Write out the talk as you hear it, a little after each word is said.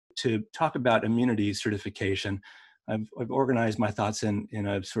to talk about immunity certification, I've organized my thoughts in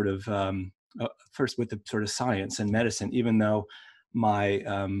a sort of first with the sort of science and medicine, even though my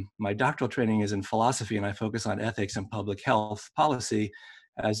doctoral training is in philosophy and I focus on ethics and public health policy.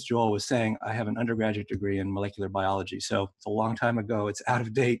 As Joel was saying, I have an undergraduate degree in molecular biology. So it's a long time ago, it's out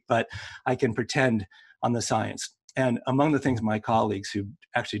of date, but I can pretend on the science. And among the things my colleagues who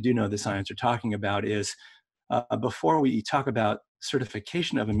actually do know the science are talking about is before we talk about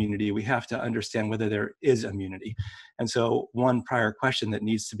certification of immunity, we have to understand whether there is immunity. And so one prior question that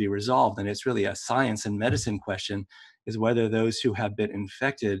needs to be resolved, and it's really a science and medicine question, is whether those who have been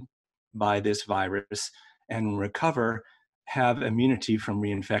infected by this virus and recover have immunity from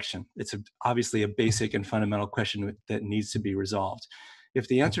reinfection. It's obviously a basic and fundamental question that needs to be resolved. If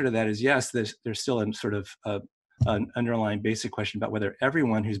the answer to that is yes, there's still a sort of an underlying basic question about whether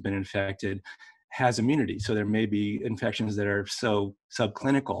everyone who's been infected has immunity. So there may be infections that are so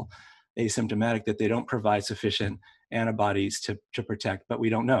subclinical, asymptomatic, that they don't provide sufficient antibodies to protect, but we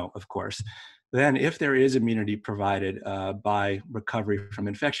don't know, of course. Then if there is immunity provided by recovery from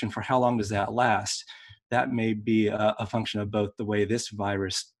infection, for how long does that last? That may be a function of both the way this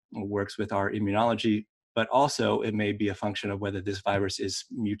virus works with our immunology, but also it may be a function of whether this virus is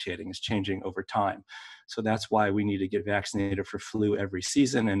mutating, is changing over time. So that's why we need to get vaccinated for flu every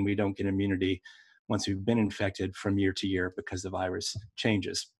season, and we don't get immunity once we've been infected from year to year because the virus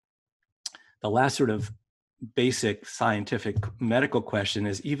changes. The last sort of basic scientific medical question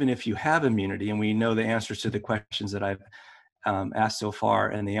is, even if you have immunity, and we know the answers to the questions that I've asked so far,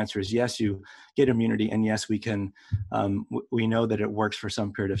 and the answer is yes, you get immunity, and yes, we know that it works for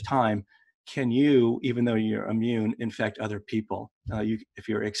some period of time. Can you, even though you're immune, infect other people? If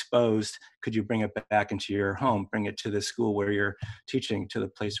you're exposed, could you bring it back into your home, bring it to the school where you're teaching, to the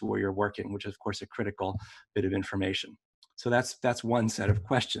place where you're working, which is, of course, a critical bit of information. So that's one set of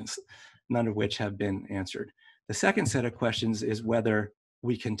questions, none of which have been answered. The second set of questions is whether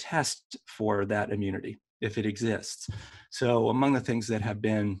we can test for that immunity, if it exists. So among the things that have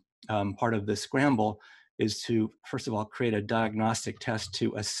been part of the scramble is to, first of all, create a diagnostic test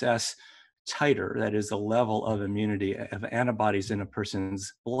to assess titer, that is the level of immunity of antibodies in a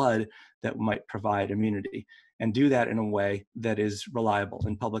person's blood that might provide immunity, and do that in a way that is reliable.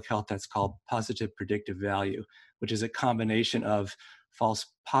 In public health, that's called positive predictive value, which is a combination of false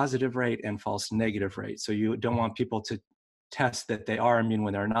positive rate and false negative rate. So you don't want people to test that they are immune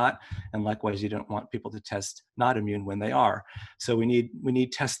when they're not, and likewise, you don't want people to test not immune when they are. So we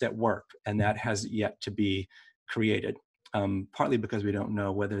need tests that work, and that has yet to be created. Partly because we don't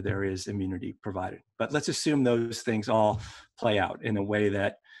know whether there is immunity provided. But let's assume those things all play out in a way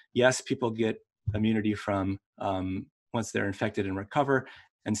that, yes, people get immunity from once they're infected and recover,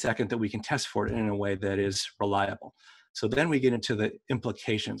 and second, that we can test for it in a way that is reliable. So then we get into the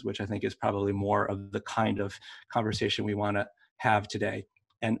implications, which I think is probably more of the kind of conversation we want to have today.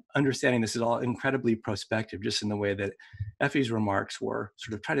 And understanding this is all incredibly prospective, just in the way that Effie's remarks were,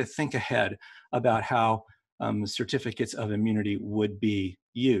 sort of try to think ahead about how certificates of immunity would be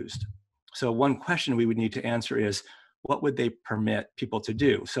used. So one question we would need to answer is, what would they permit people to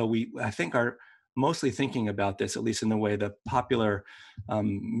do? So I think, are mostly thinking about this, at least in the way the popular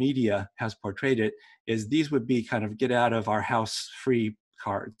media has portrayed it, is these would be kind of get out of our house free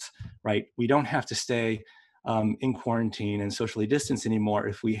cards, right? We don't have to stay in quarantine and socially distance anymore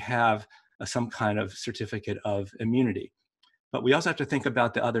if we have some kind of certificate of immunity. But we also have to think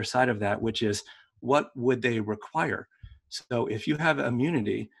about the other side of that, which is, what would they require? So if you have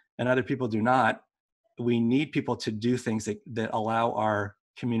immunity and other people do not, we need people to do things that allow our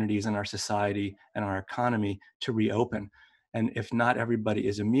communities and our society and our economy to reopen. And if not everybody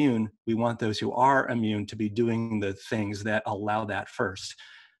is immune, we want those who are immune to be doing the things that allow that first.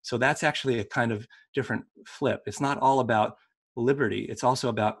 So that's actually a kind of different flip. It's not all about liberty. It's also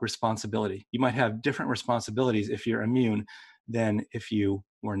about responsibility. You might have different responsibilities if you're immune than if you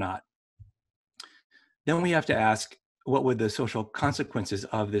were not. Then we have to ask, what would the social consequences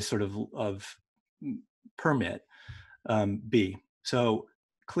of this sort of permit be? So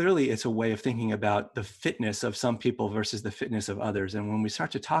clearly it's a way of thinking about the fitness of some people versus the fitness of others. And when we start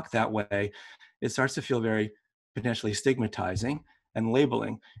to talk that way, it starts to feel very potentially stigmatizing and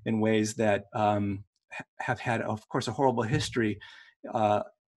labeling in ways that have had, of course, a horrible history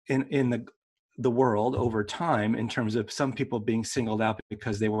in the world over time, in terms of some people being singled out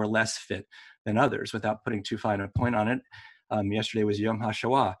because they were less fit than others, without putting too fine a point on it. Yesterday was Yom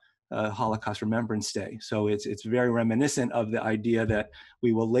HaShoah, Holocaust Remembrance Day. So it's very reminiscent of the idea that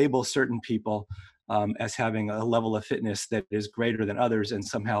we will label certain people as having a level of fitness that is greater than others, and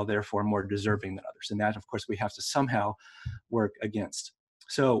somehow therefore more deserving than others. And that, of course, we have to somehow work against.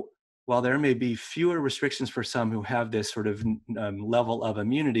 So while there may be fewer restrictions for some who have this sort of level of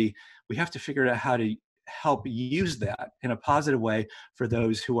immunity, we have to figure out how to help use that in a positive way for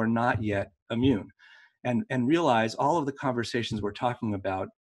those who are not yet immune. And realize all of the conversations we're talking about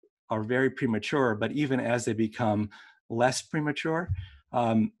are very premature, but even as they become less premature,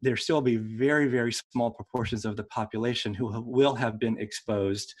 there still be very, very small proportions of the population who will have been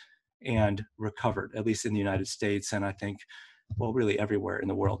exposed and recovered, at least in the United States. And I think, well, really everywhere in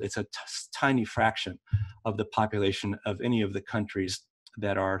the world. It's a tiny fraction of the population of any of the countries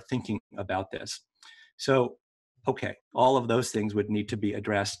that are thinking about this. So, okay, all of those things would need to be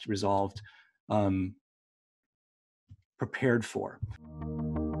addressed, resolved, um, prepared for.